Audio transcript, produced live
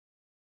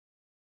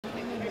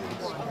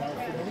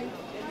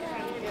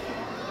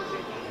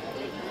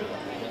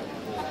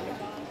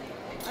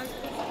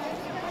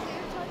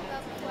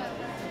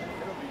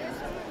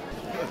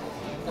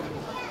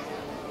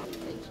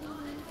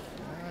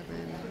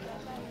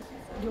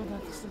Yo,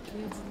 that's the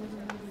kids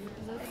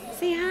literally.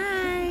 Say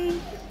hi.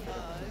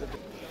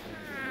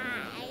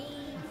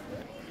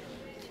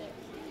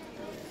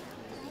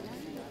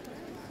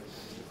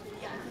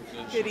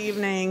 Good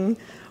evening.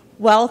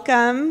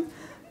 Welcome.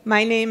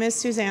 My name is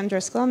Suzanne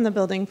Driscoll. I'm the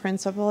building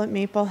principal at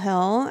Maple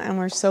Hill, and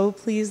we're so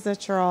pleased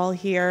that you're all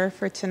here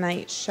for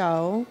tonight's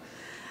show.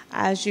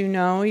 As you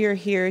know, you're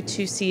here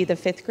to see the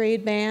fifth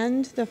grade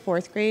band, the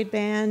fourth grade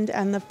band,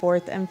 and the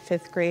fourth and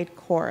fifth grade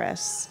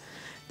chorus.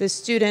 The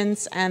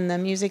students and the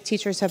music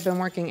teachers have been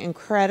working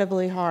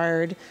incredibly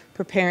hard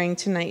preparing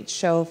tonight's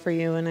show for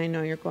you, and I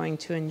know you're going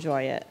to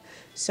enjoy it.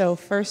 So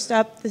first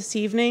up this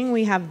evening,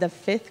 we have the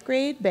fifth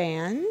grade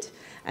band.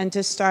 And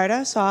to start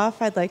us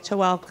off, I'd like to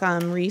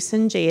welcome Reese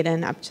and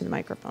Jaden up to the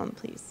microphone,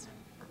 please.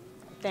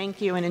 Thank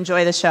you, and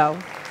enjoy the show.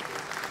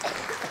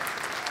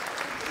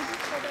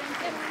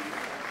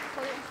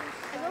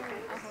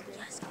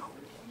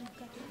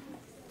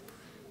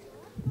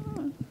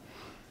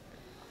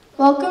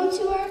 Welcome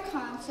to our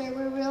concert.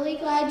 We're really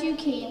glad you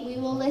came. We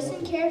will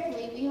listen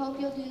carefully. We hope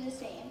you'll do the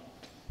same.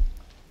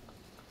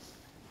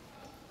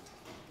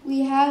 We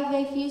have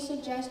a few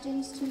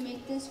suggestions to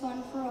make this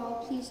fun for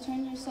all. Please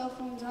turn your cell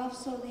phones off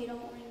so they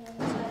don't ring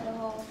inside the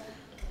hall.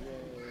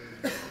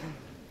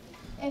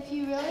 If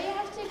you really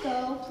have to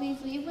go, please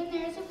leave when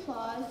there is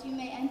applause. You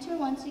may enter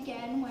once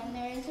again when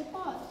there is a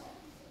pause.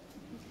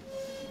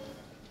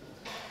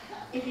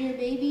 If your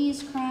baby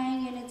is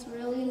crying and it's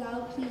really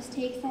loud, please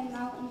take them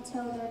out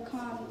until they're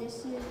calm.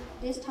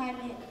 This time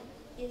it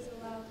is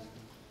allowed.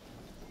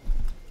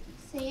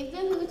 Save the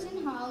hoots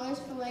and hollers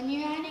for when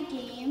you're at a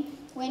game.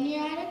 When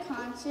you're at a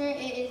concert,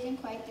 it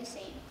isn't quite the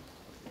same.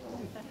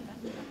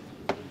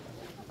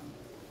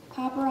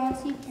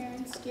 Paparazzi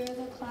parents scare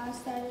the class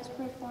that is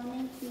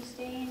performing. Please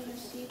stay in your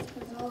seats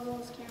because all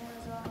those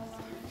cameras are on.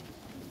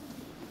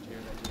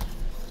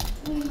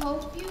 We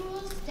hope you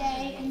will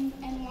stay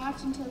and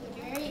watch until the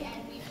very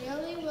end. We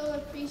really will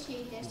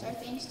appreciate this. Our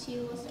thanks to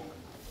you will send.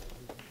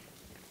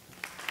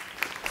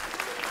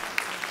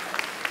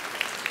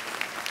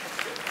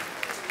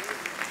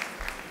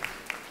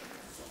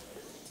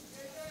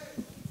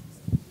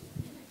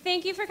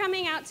 Thank you for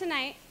coming out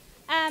tonight.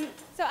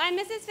 So I'm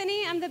Mrs.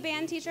 Finney. I'm the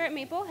band teacher at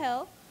Maple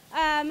Hill.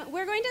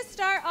 We're going to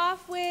start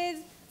off with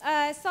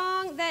a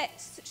song that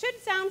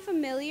should sound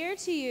familiar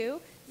to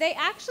you. They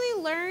actually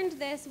learned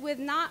this with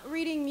not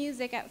reading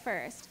music at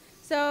first.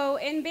 So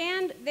in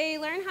band, they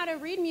learn how to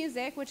read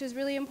music, which is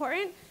really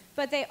important,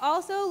 but they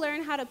also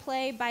learn how to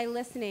play by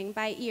listening,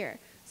 by ear.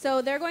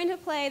 So they're going to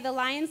play The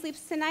Lion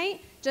Sleeps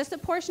Tonight, just a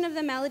portion of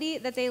the melody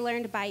that they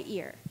learned by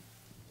ear.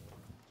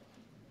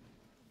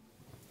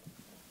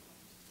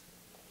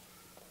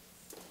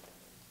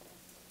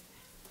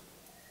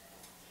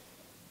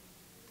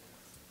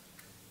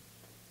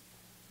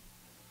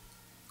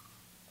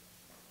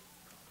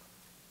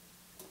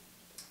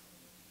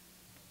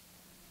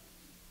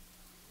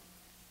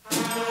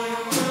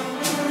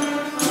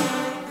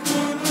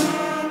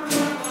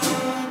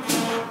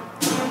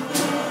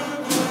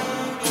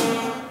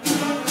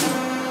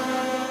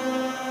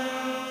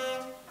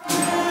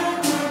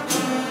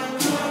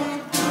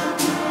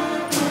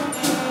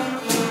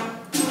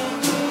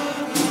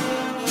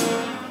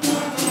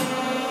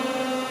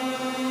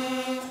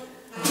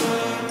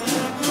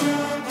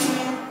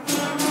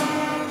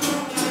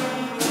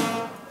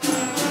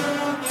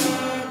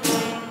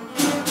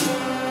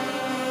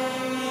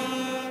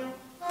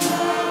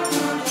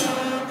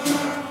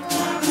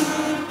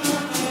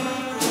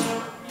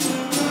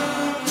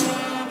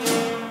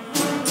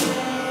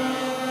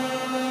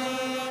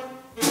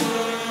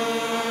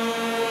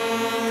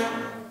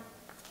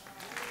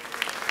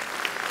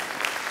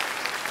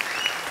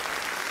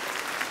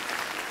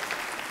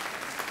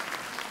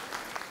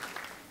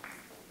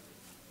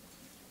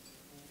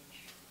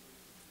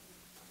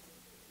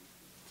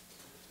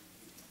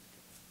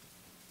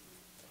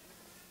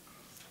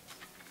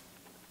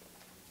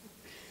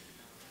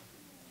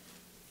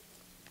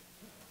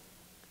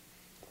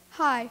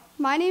 Hi,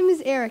 my name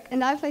is Eric,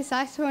 and I play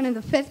saxophone in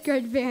the fifth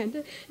grade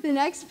band. The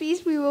next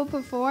piece we will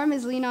perform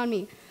is Lean on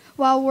Me.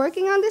 While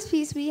working on this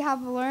piece, we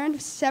have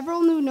learned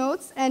several new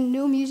notes and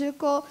new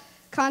musical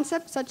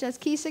concepts such as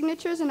key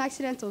signatures and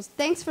accidentals.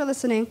 Thanks for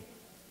listening.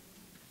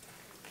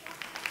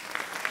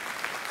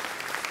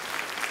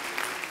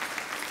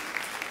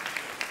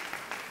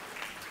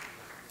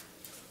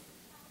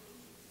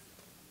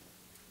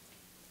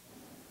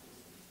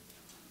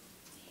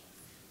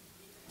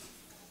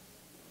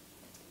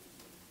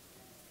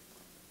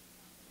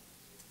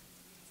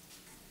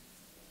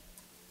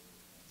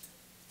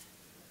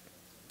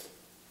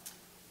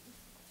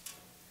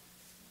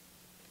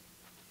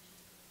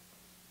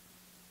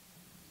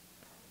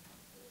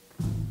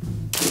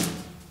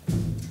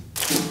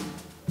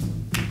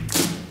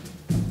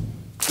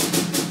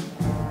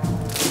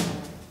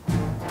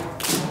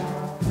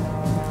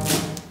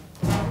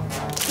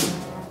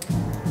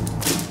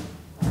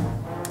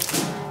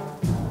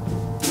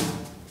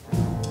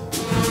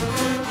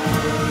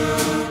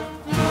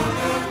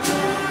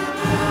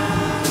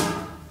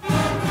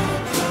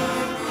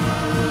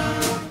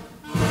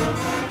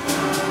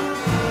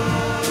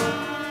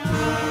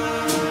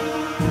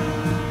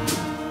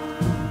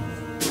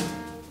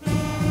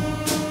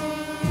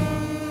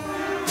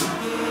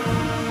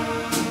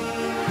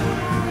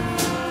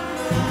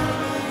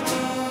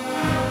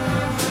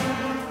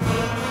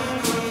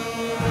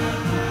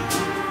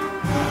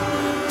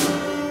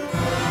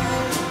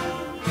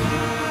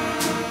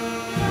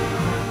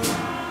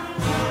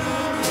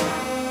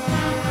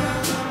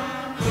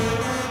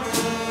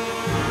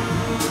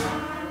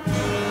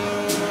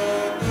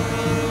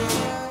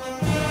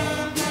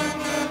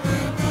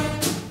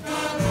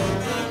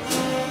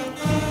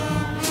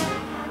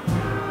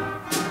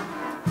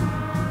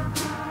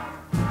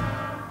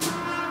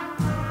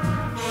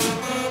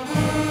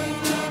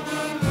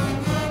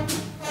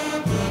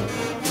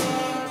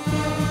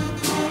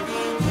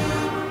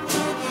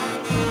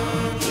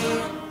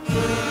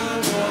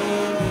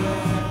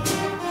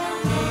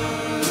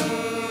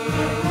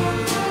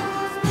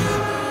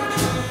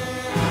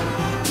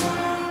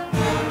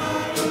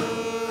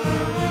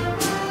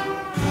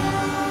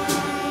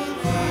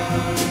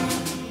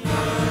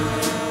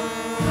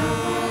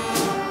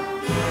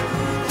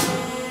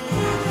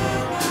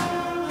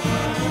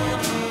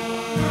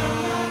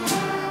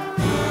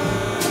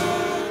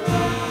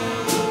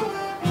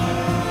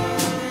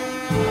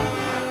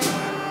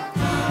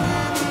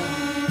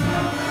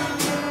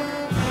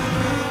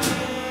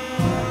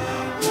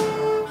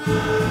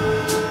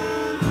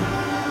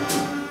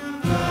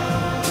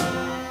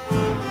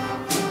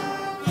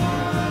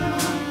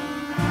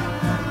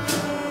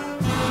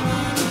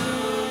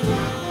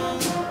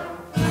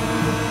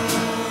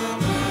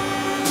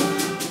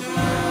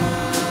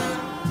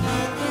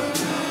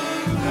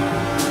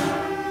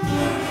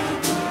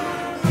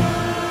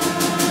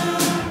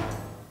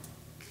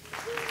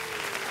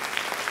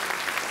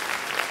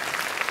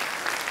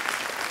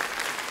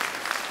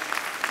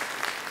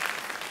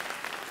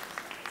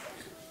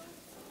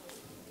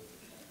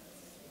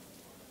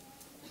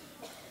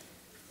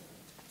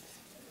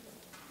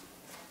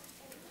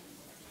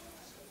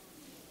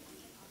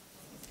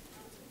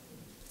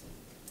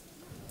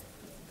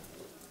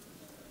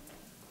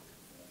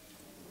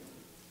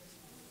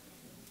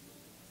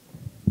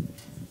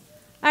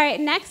 All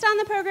right, next on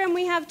the program,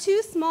 we have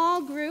two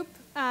small group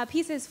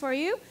pieces for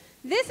you.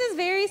 This is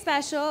very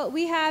special.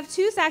 We have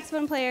two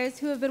saxophone players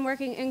who have been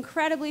working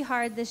incredibly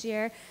hard this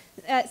year.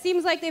 It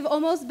seems like they've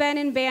almost been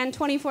in band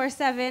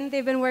 24/7.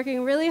 They've been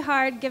working really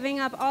hard, giving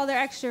up all their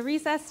extra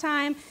recess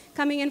time,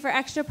 coming in for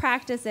extra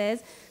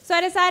practices. So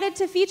I decided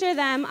to feature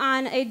them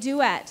on a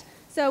duet.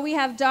 So we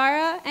have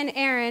Dara and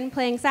Aaron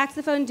playing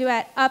saxophone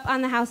duet up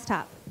on the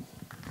housetop.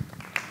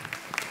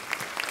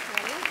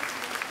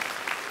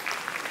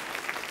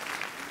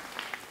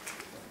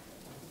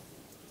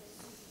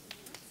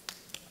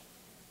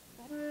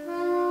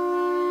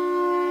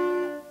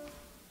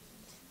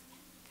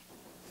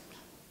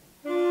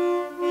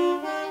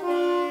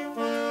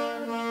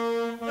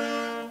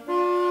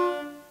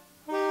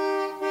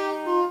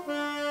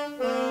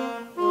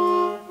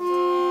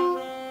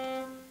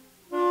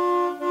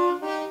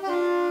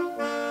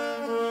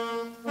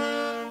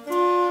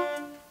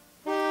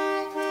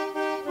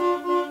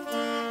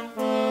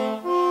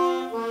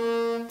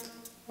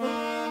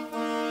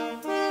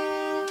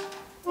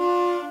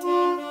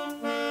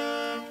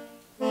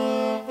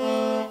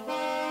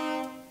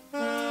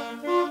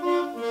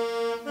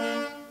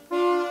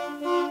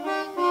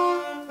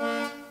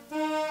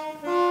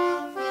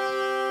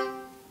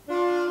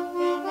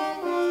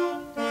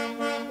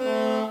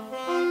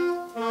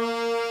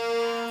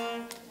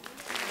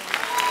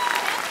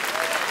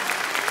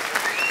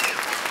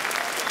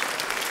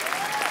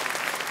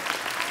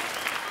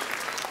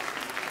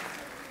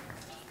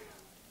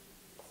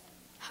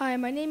 Hi,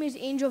 my name is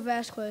Angel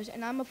Vasquez,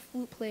 and I'm a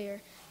flute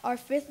player. Our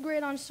 5th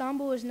grade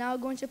ensemble is now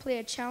going to play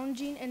a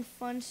challenging and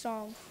fun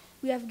song.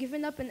 We have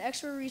given up an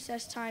extra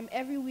recess time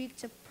every week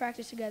to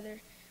practice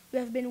together. We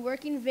have been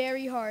working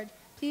very hard.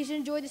 Please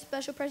enjoy the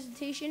special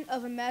presentation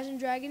of Imagine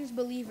Dragons'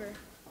 Believer.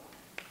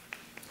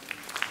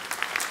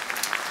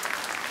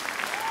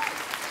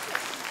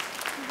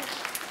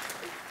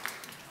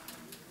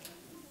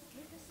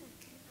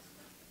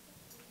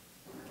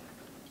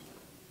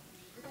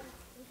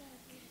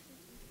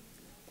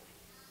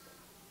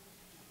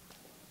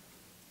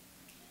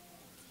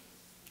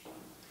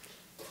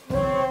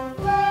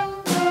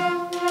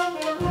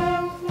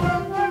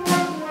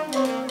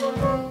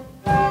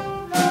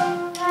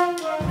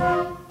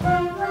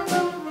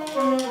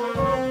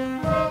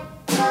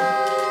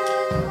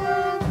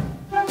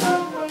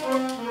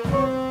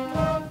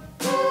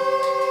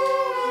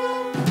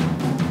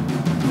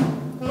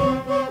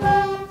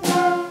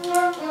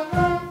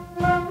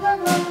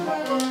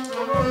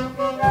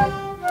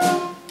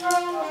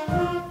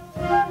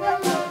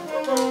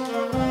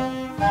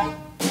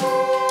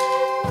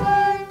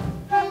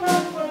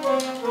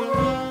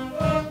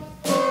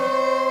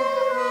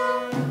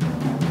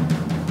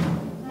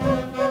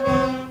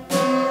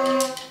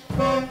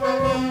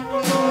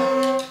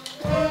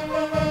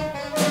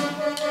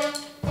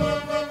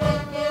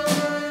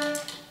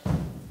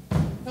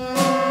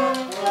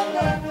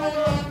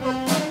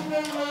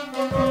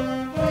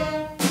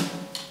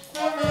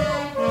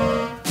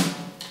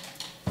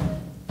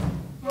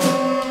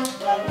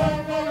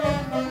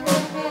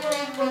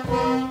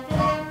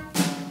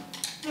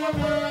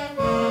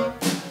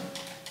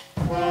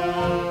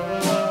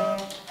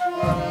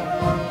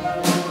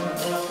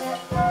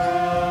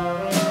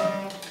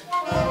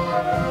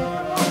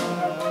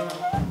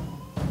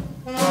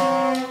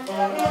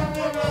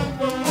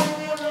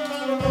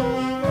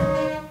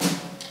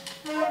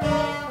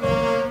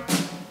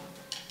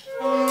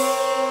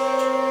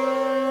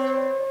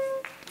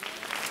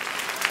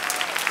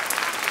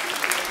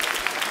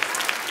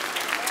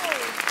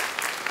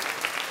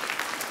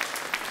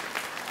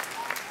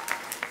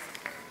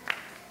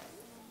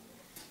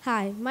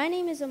 Hi, my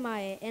name is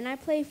Amaya, and I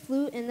play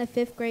flute in the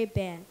 5th grade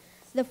band.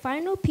 The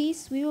final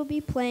piece we will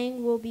be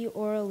playing will be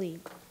Orally.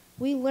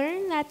 We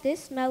learned that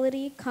this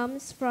melody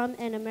comes from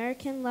an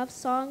American love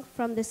song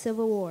from the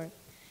Civil War.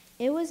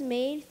 It was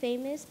made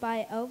famous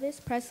by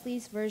Elvis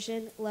Presley's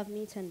version, Love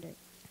Me Tender.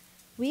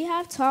 We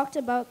have talked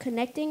about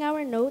connecting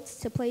our notes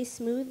to play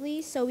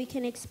smoothly so we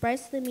can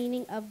express the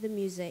meaning of the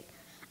music.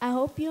 I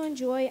hope you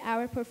enjoy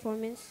our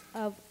performance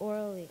of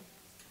Orally.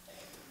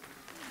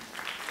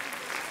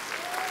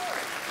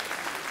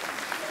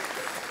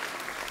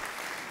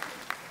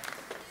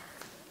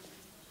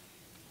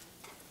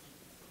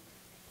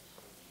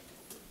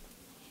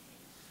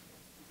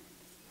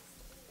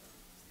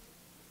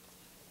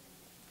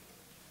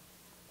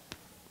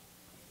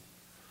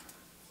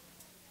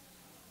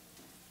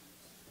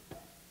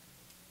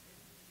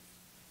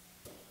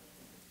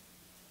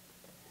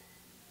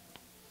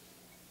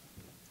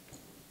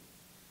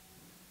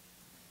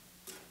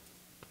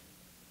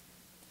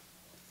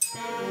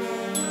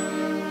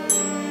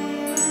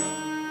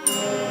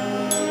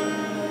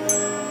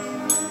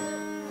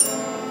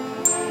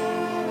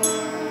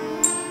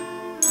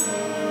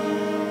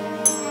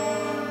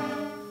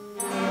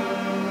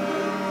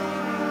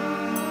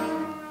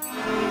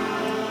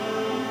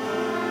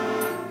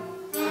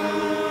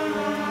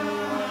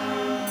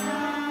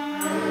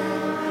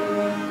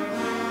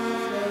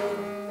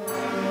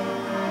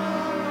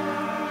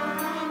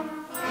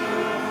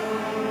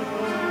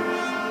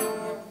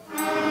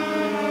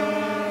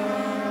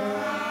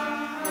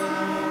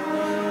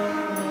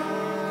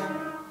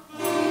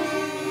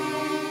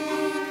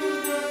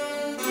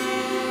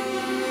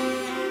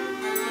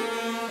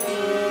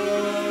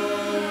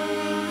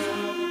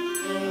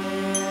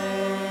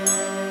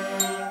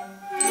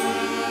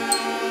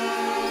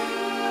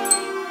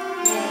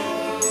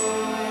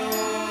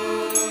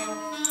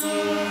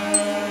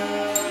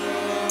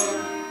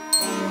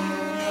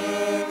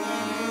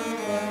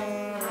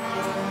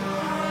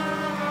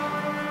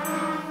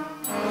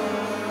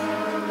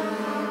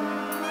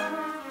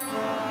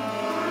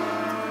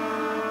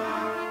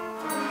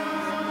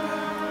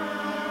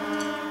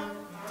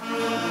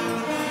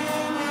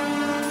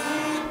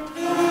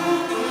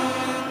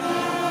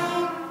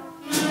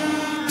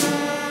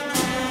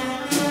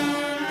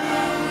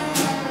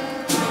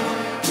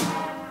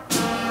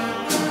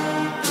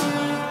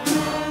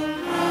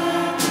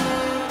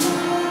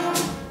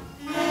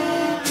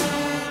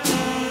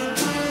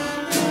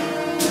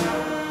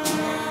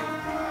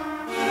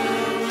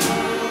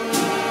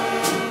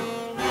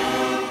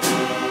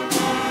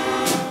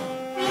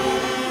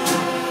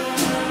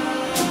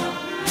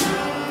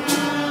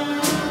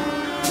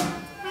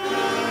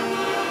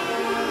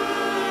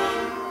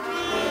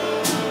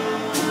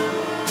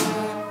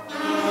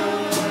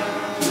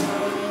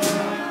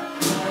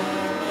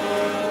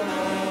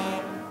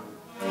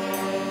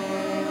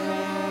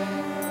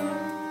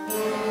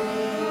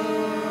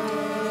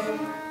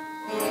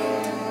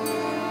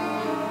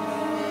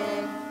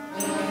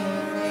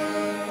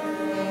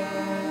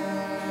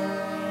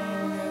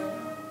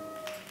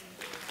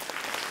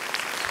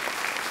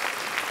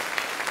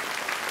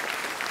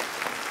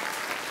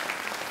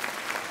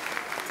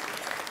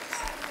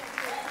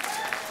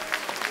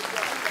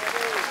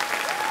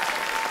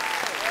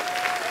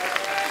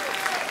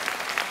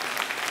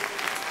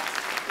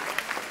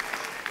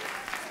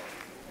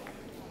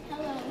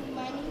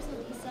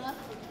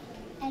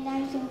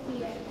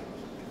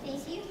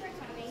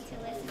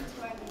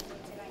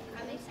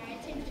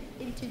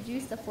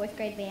 introduce the 4th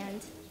grade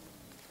band.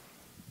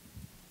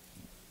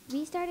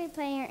 We started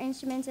playing our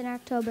instruments in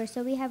October,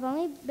 so we have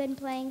only been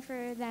playing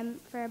for them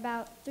for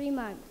about 3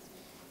 months.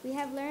 We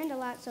have learned a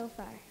lot so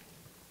far.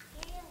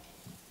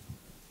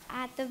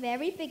 At the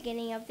very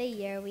beginning of the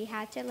year, we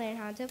had to learn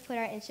how to put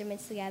our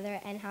instruments together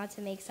and how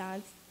to make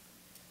sounds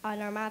on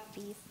our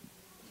mouthpiece.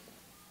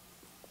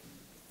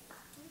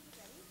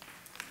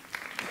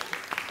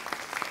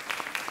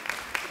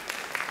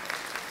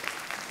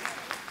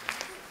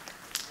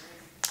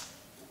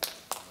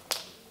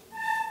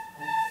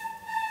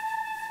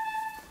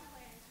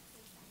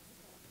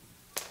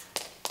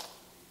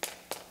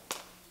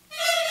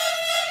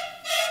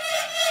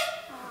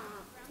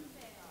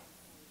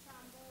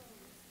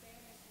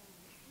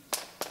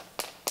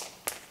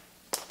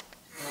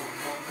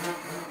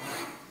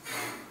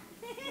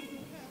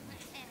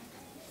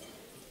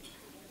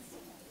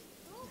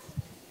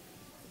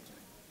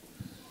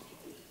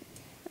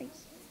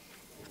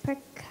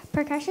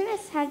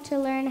 Percussionists had to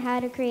learn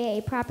how to create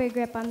a proper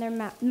grip on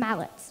their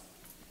mallets.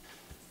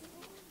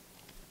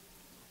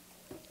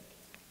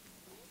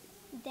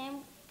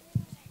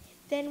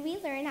 Then we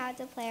learned how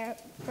to play our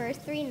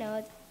first 3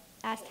 notes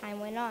as time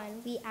went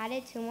on. We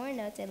added 2 more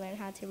notes and learned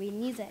how to read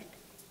music.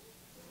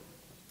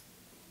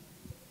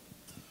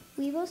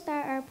 We will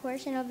start our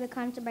portion of the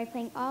concert by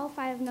playing all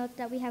 5 notes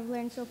that we have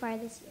learned so far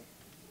this year.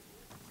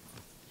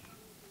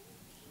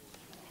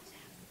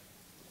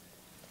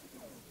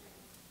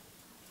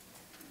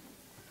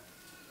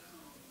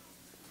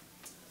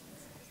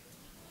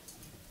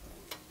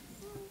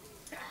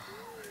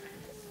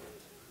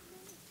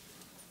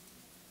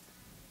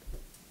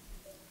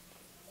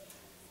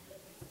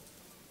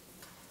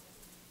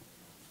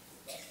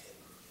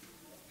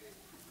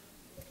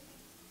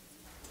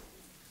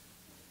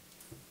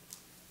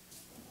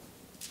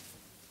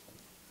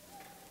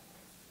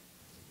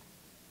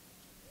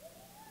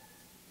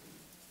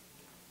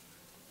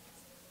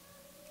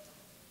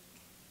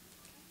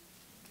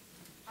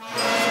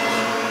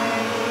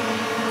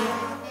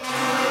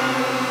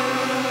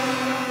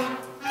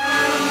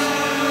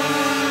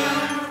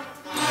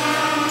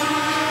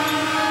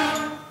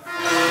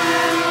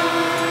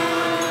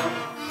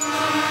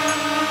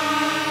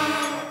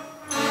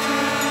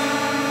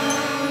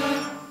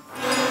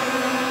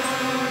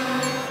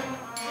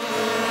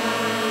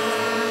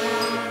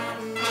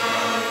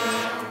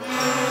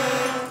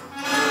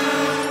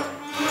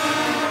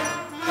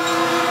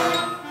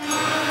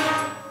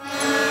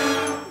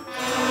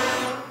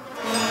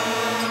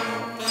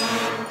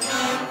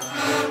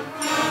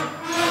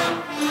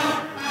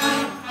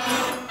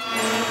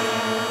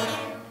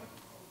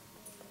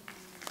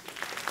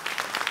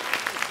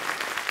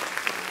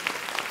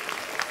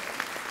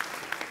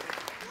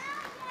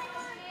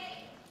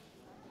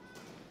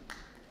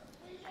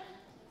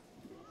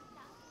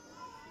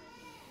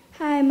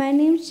 Hi, my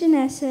name's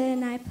Janessa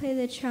and I play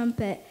the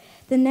trumpet.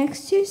 The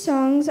next 2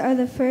 songs are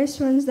the first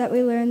ones that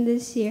we learned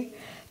this year.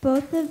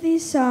 Both of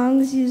these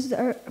songs use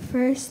our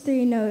first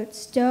 3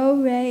 notes,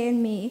 do, re,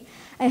 and mi.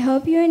 I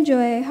hope you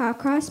enjoy Hot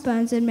Cross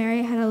Buns and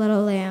Mary Had a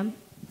Little Lamb.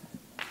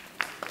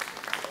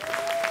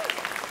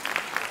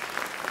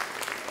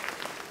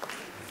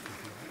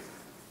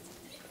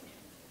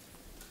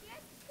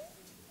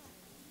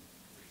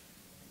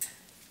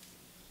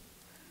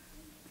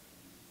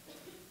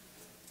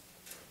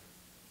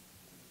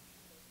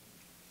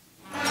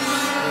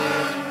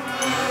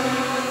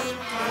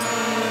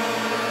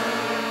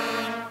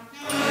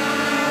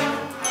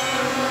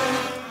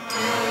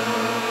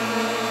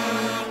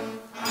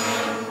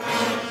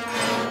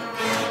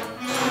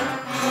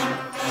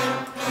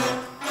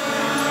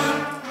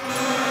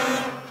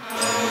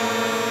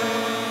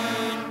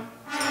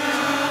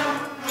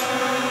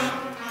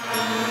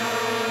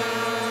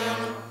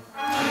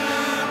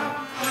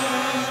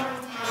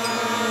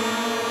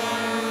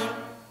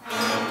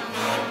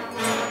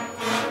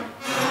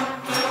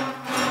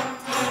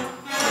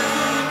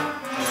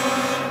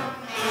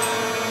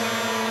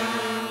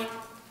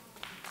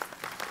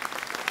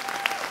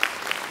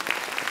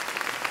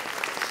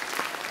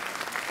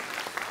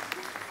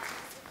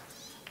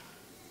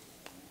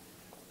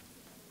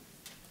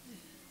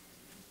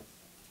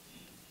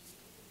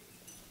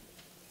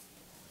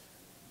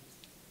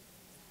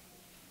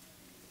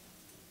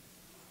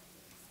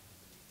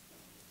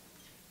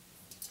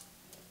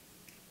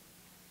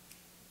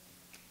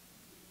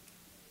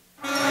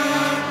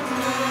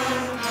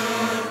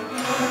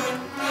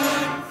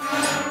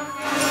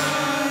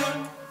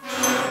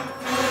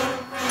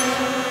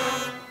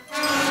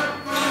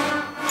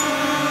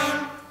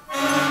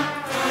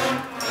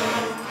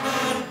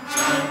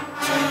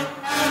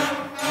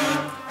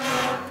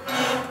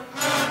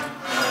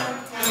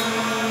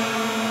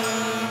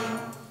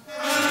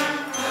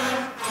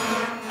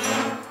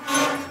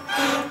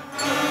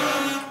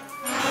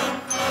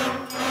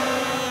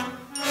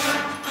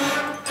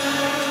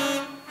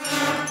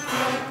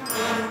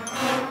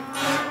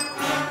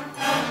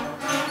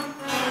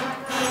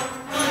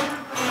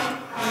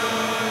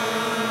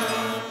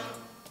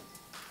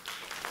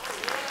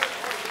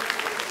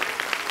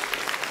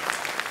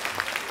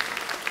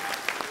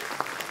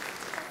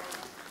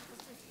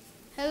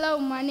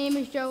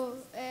 Joe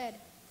Ed.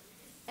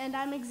 And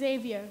I'm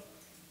Xavier.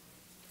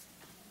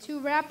 To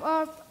wrap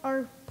up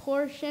our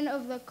portion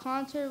of the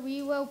concert,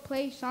 we will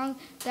play songs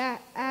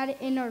that add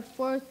in our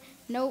fourth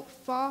note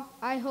fa.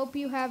 I hope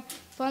you have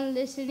fun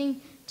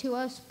listening to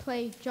us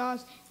play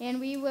Jaws, and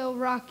we will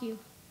rock you.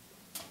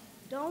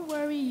 Don't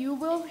worry, you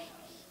will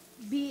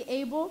be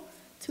able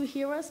to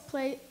hear us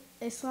play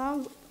a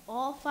song with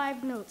all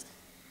 5 notes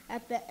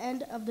at the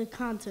end of the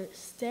concert.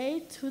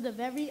 Stay to the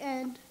very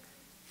end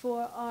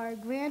for our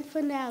grand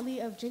finale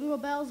of Jingle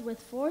Bells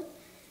with 4th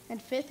and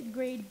 5th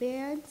grade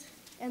bands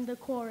and the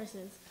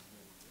choruses.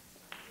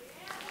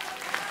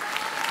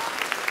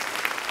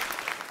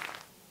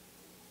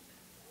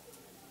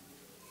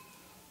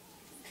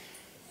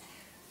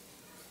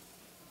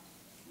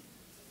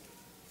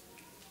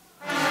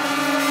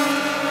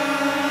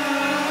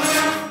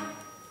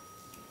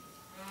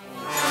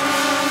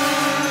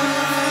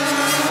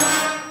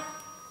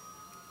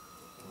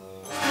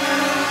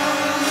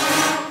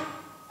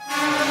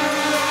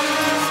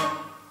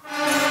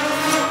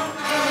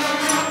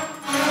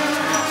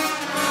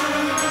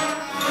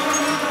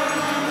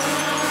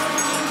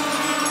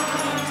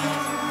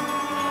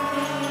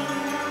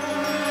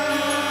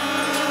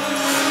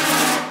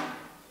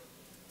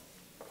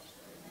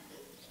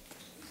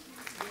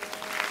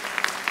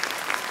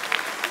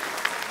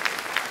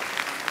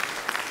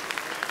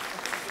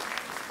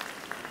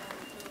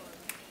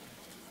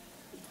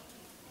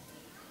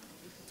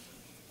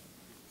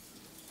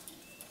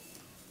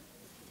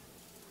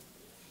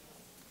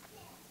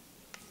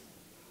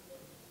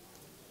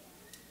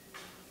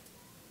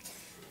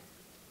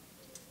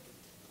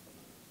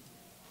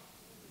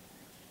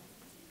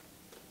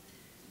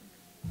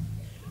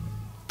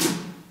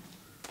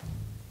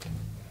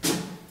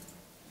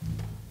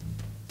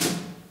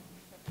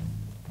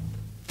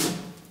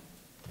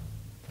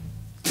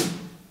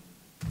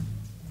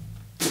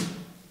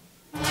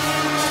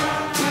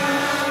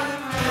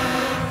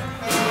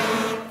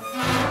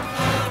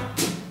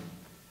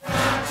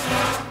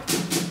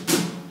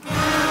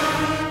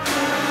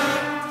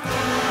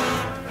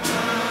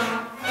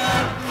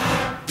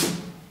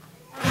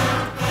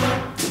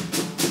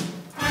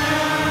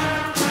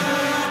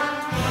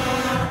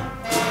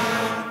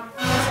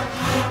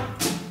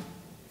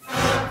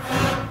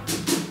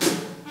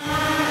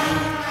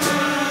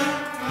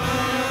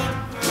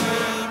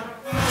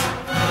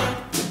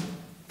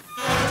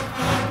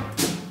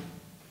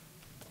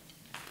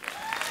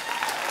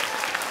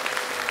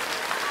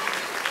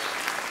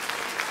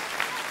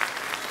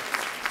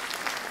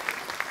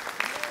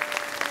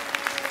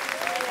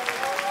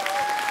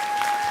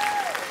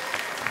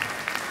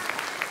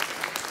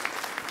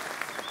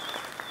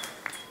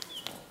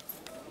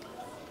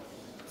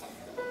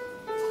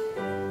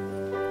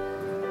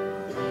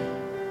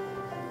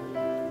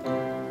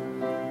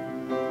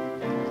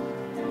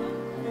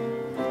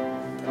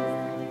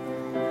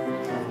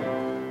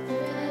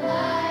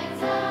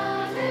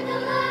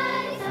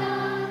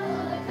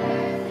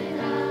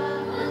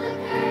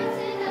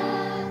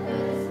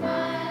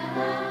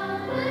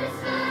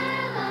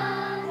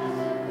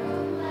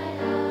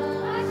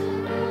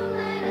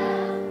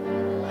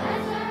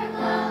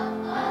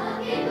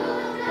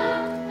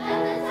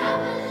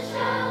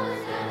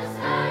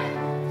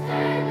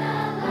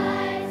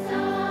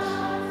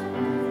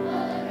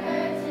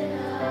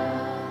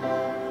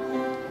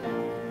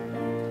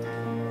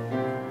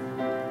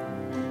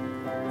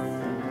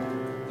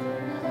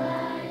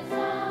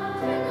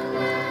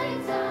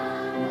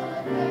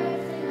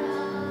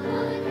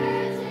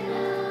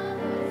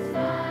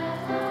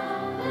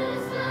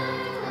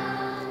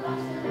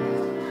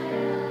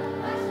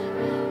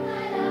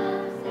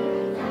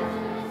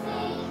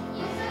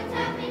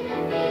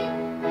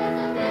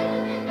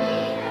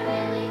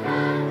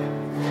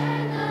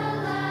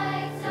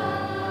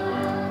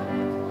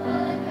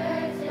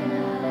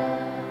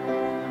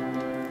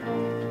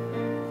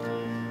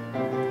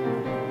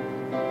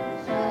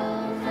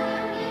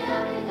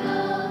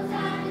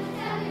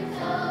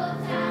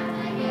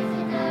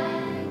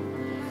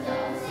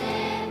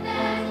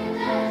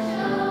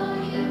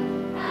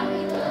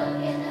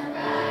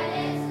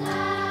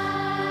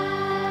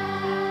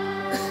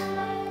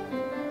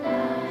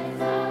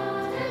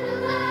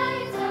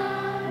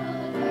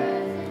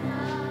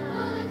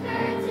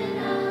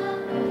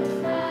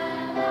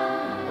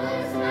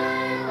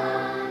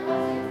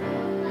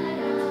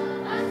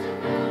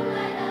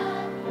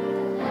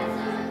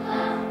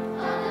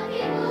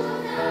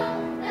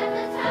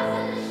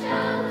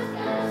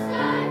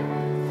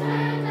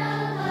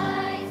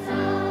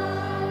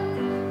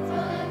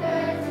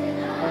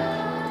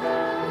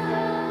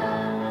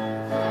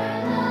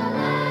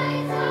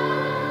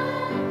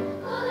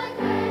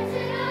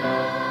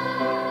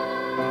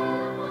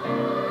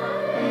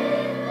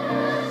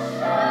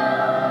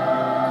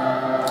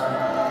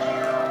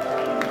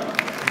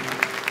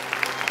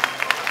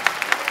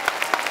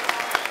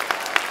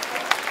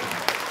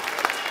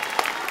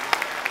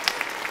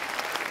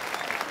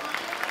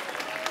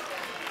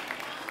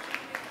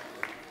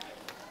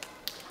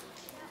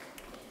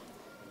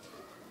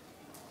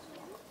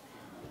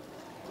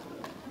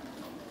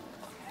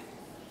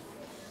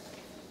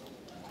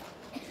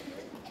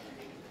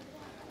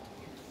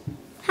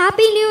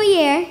 Happy New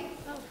Year!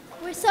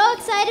 We're so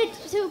excited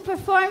to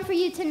perform for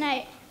you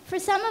tonight. For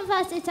some of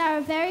us, it's our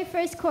very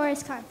first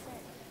chorus concert.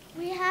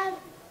 We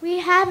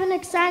have an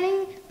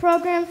exciting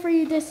program for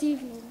you this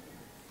evening.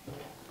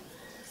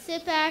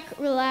 Sit back,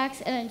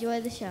 relax, and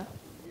enjoy the show.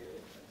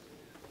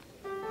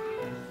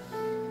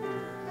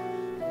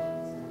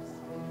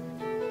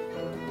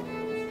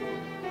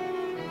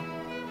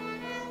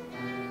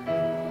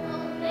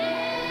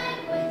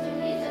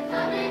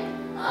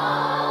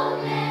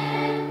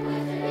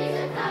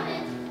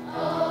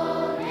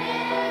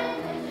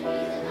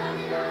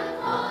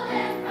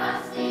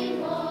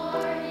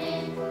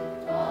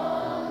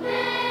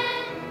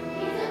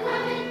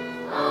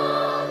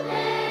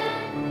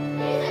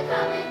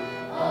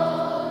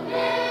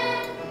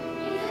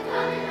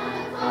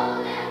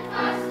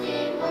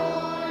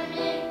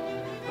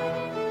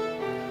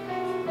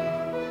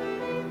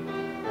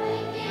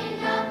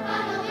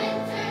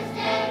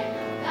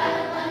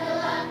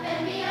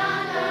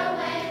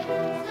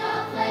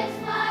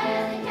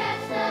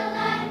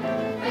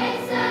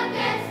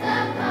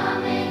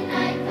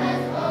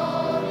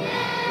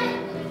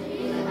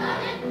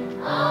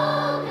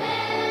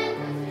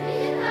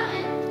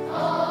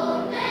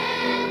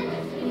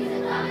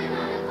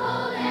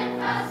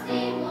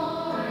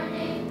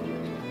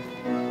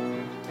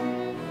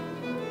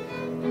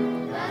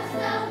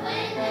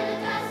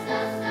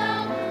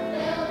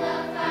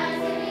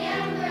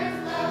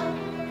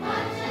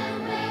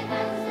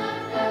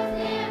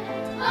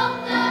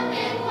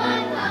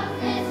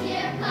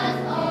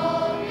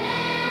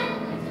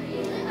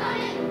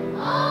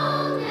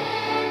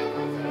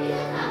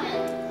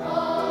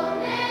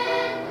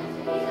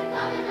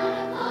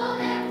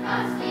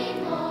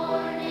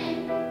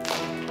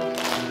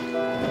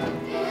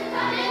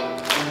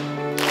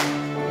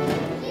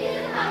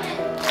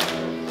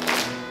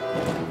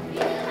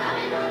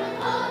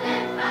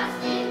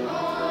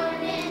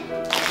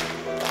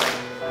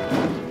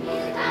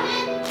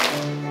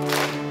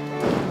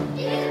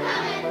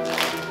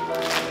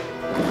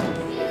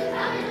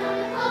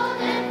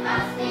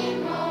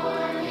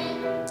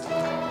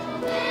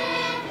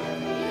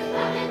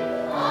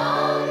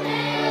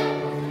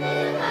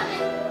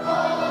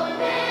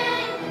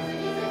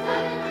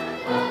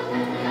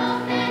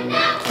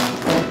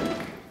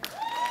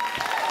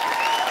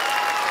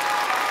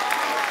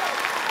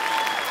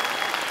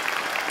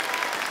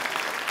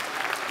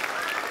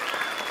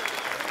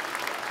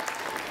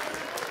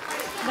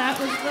 That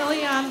was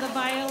Lily on the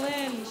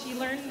violin. She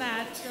learned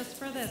that just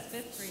for this,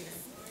 5th grader.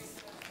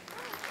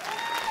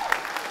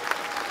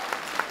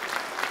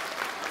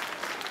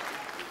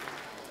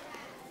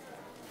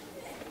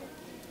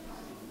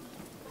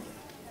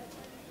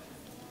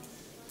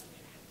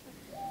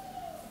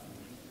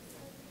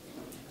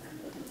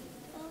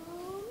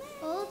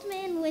 Old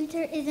Man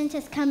Winter isn't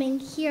just coming,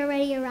 he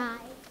already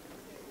arrived.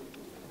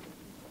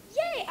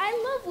 Yay,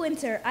 I love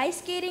winter. Ice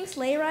skating,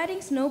 sleigh riding,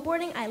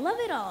 snowboarding, I love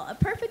it all. A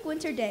perfect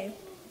winter day.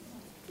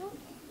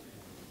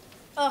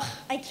 Ugh,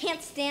 I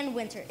can't stand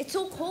winter. It's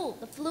so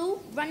cold. The flu,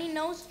 runny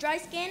nose, dry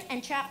skin,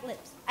 and chapped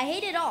lips. I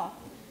hate it all.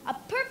 A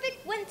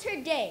perfect winter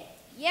day.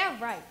 Yeah,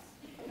 right.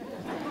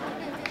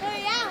 Oh,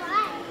 yeah,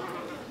 right.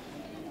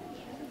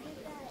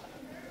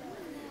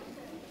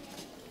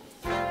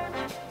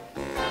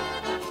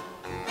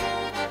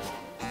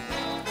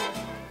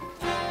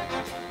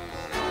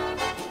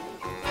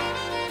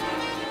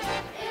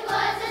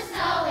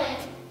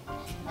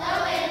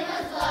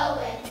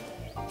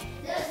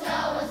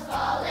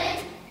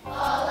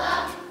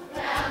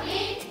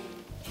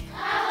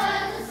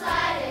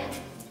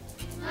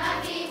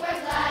 My feet were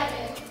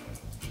gliding.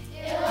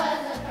 It was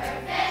a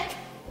perfect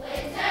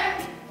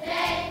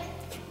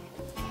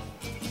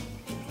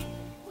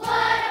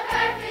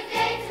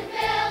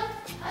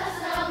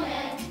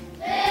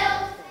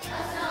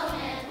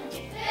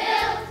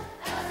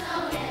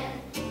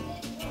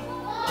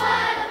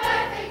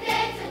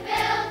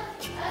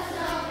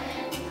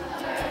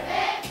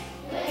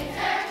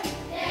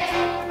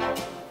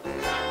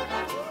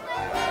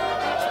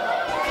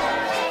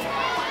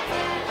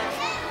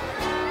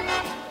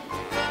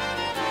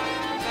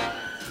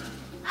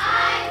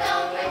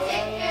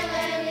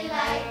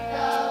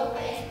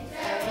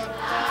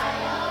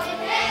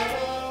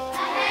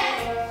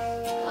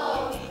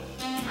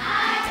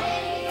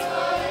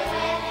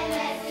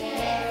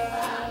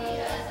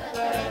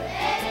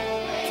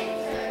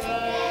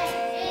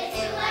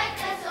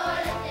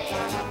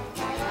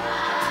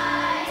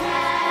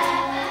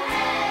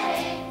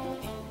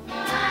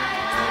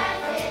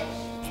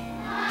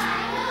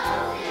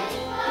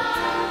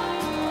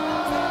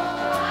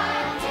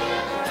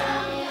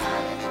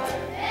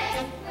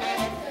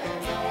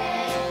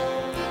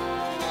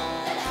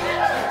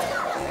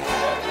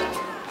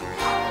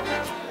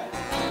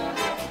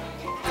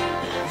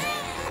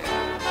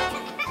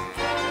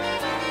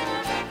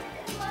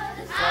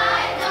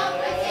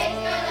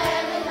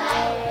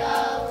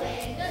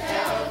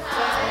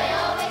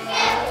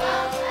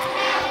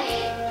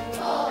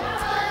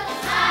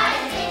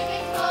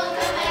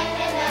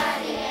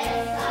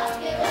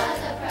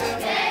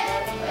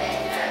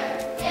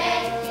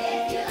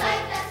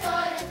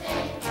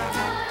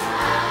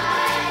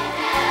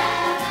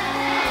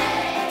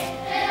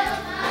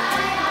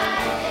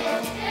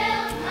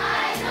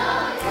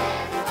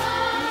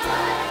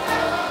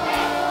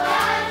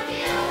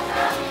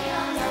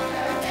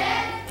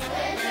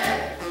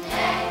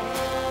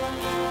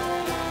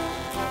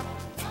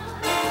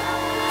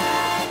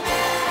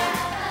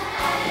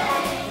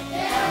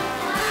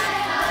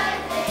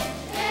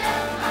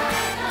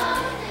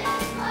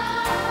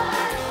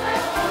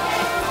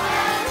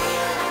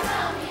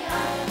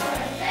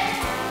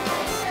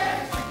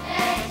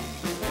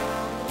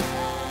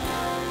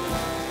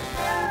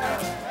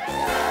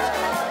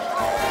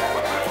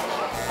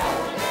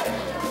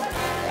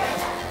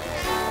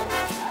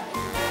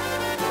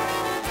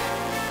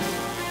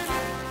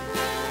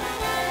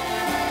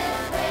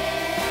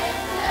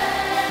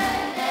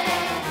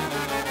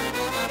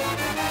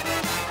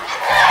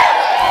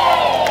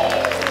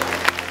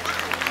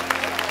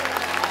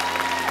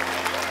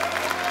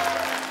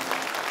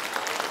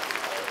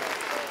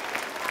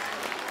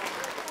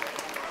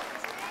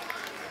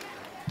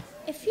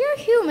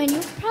human.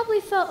 You've probably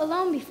felt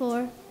alone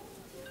before.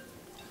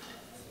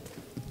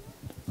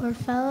 Or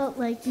felt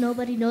like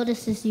nobody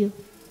notices you.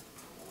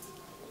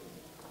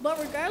 But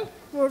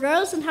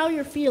regardless of how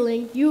you're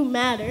feeling, you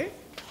matter.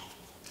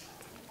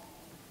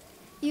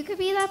 You could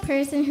be that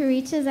person who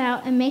reaches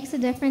out and makes a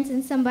difference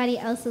in somebody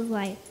else's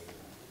life.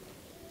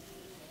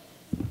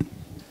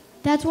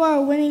 That's what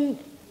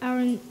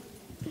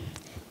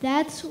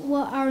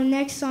our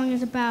next song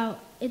is about.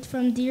 It's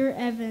from Dear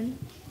Evan.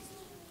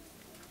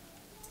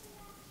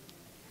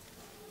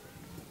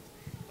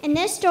 In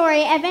this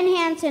story, Evan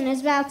Hansen is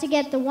about to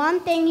get the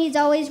one thing he's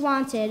always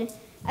wanted,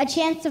 a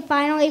chance to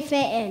finally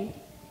fit in.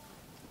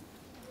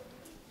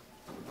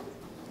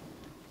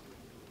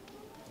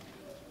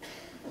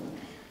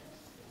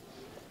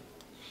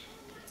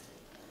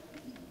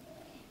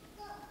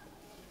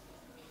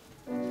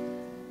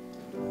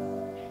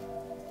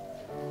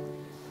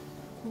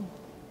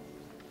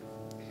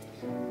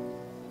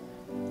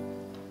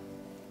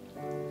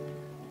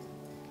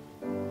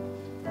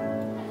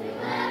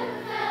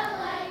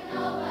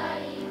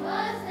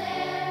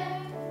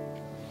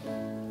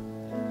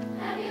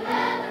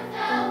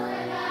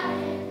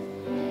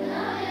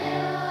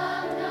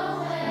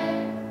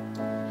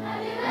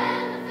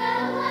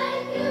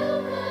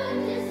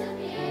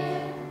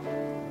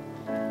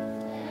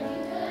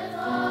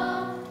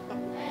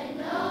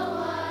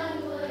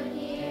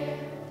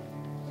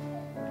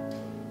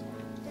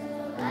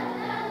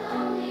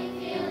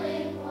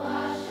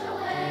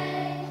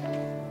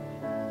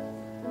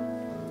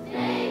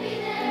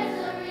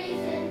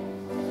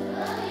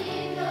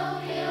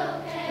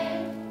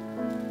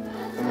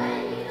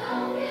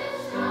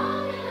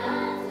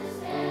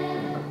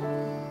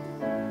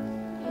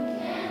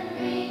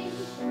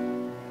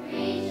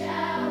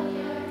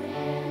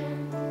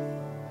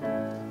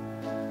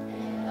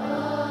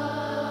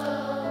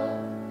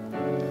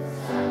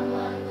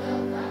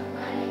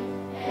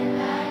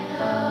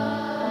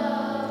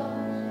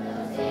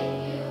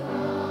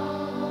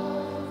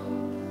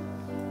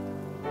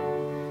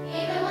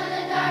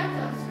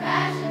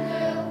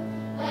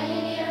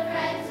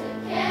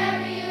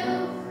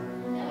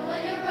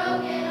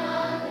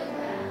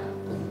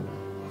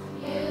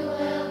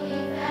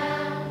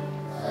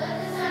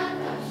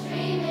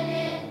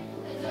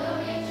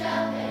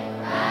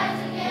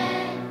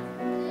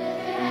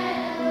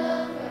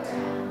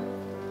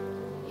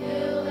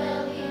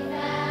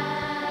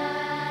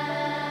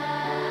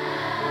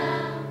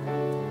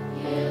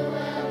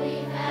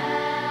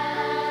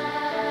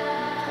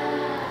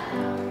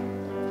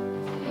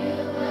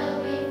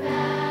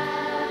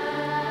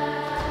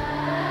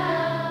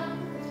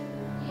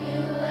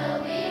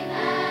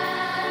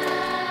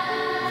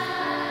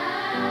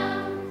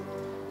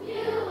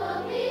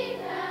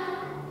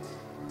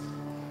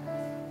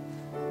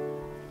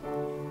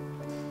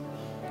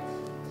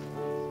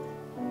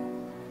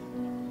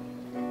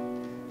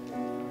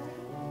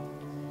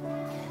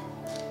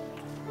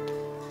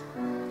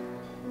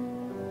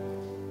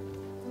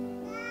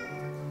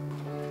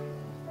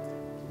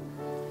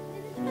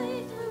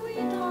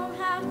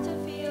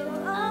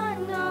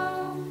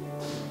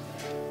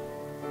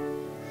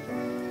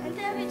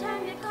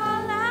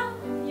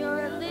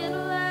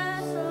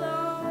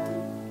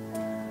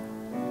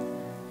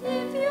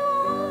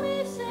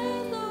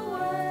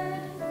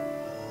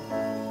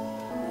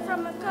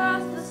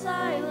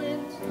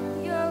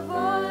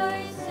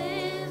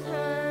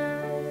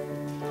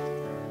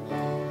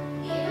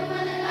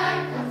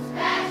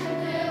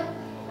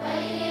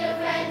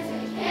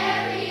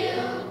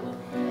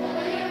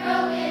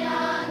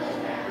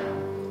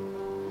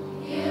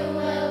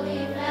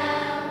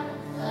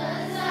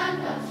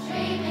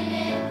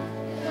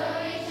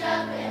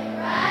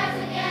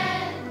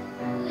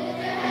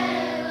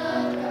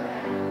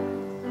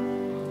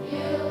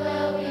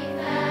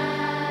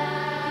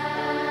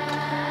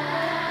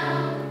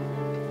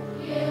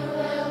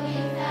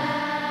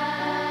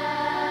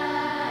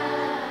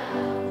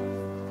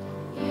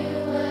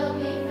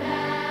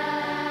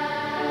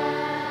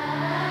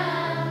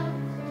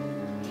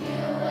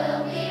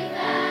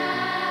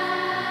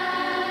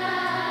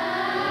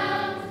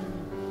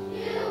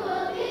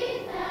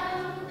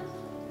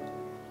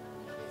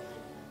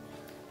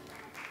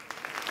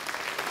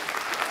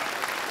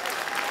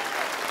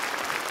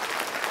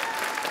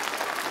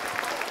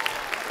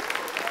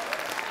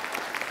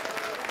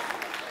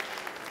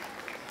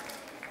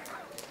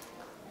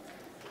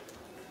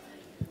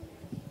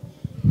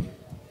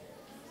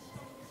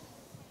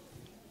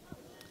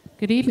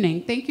 Good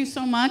evening. Thank you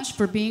so much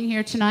for being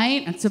here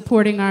tonight and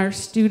supporting our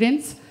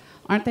students.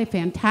 Aren't they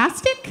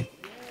fantastic?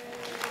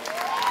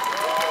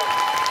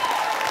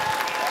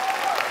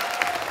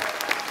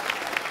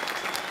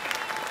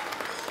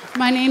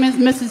 My name is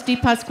Mrs.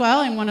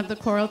 DePasquale. I'm one of the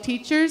choral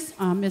teachers.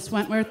 Miss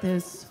Wentworth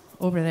is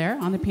over there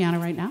on the piano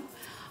right now.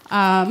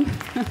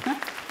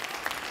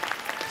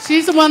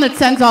 She's the one that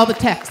sends all the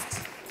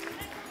texts.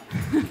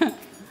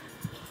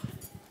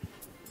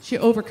 She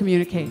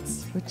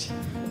over-communicates, which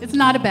is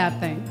not a bad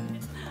thing.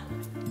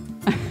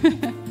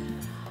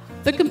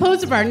 The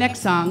composer of our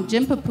next song,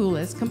 Jim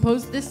Papoulis,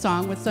 composed this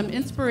song with some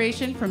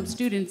inspiration from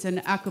students in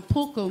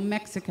Acapulco,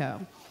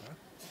 Mexico.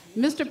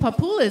 Mr.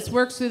 Papoulis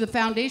works through the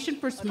Foundation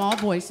for Small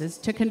Voices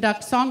to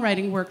conduct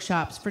songwriting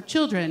workshops for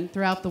children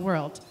throughout the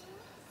world.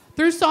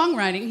 Through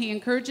songwriting, he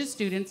encourages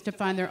students to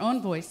find their own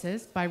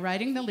voices by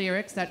writing the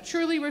lyrics that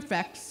truly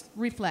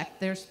reflect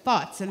their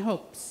thoughts and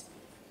hopes.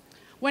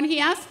 When he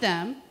asked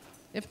them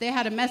if they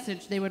had a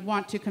message they would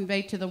want to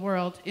convey to the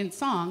world in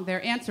song,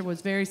 their answer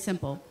was very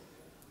simple: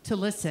 to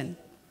listen.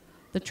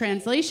 The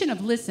translation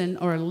of listen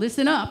or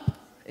listen up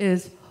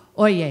is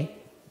Oye,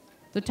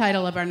 the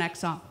title of our next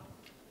song.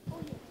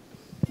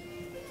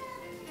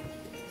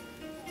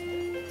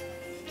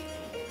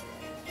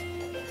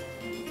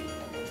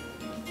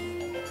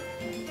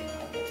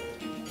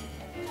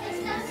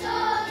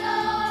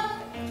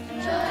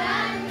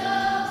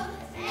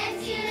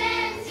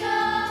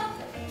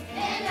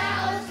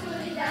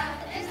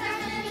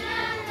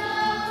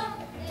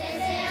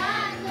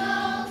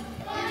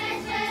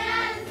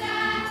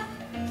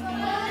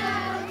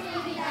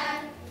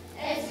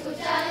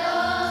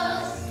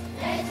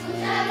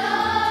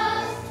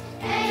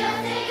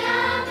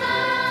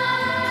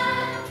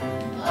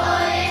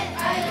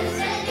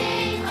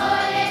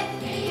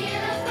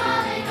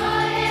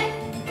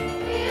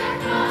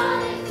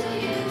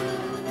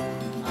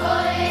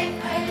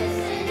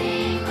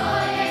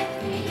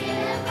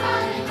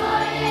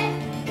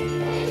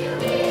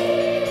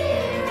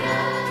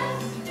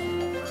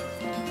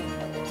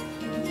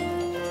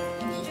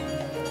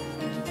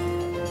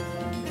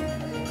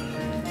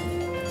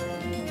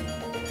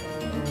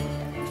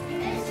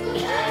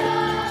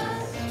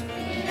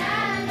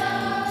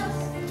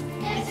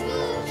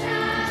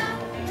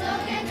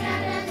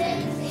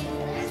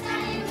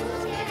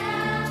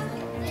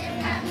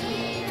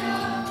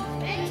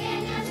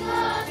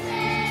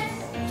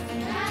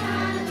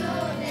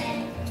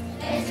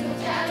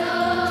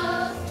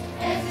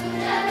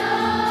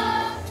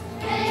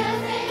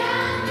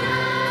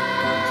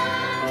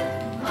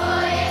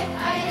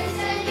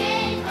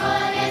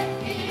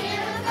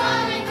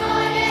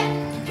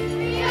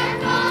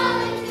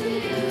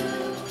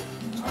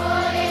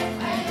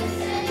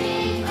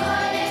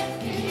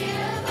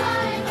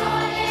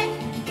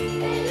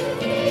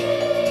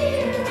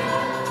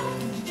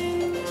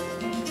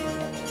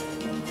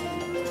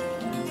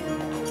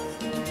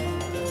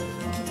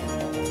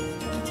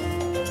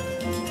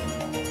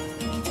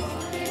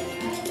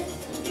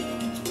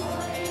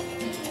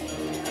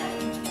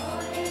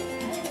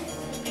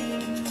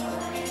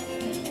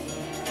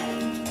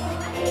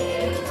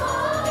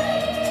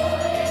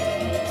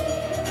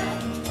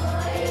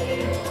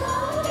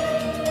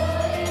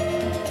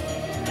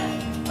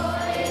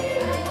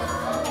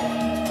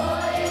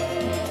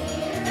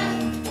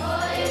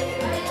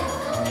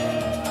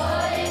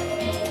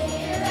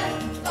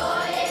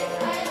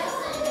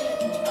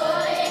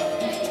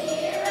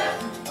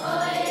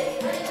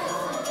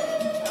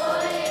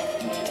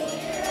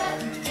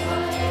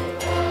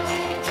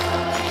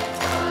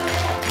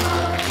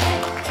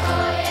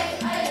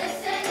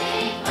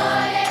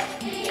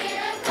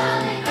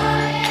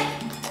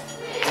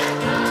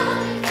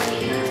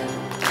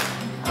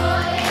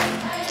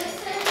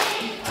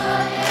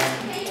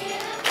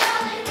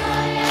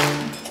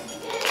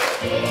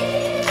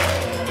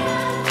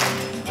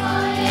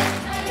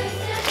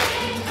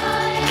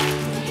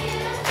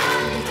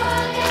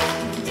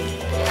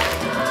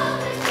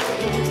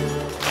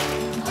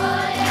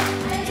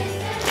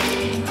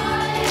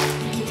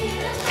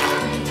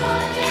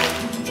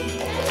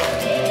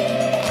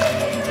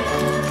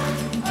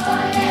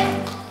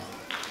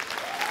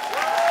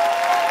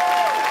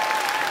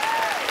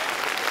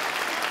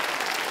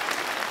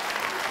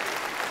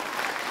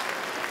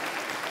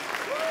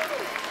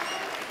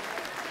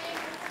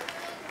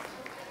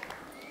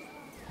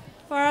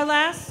 For our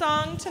last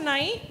song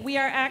tonight, we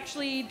are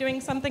actually doing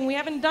something we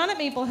haven't done at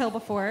Maple Hill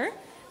before,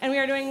 and we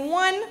are doing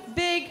one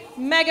big,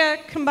 mega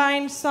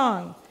combined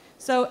song.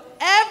 So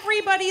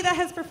everybody that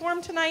has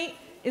performed tonight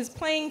is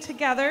playing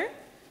together.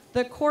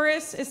 The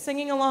chorus is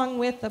singing along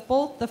with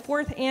both the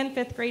 4th and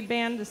 5th grade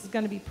band. This is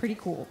going to be pretty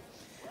cool.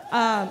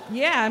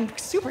 Yeah, I'm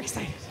super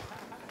excited.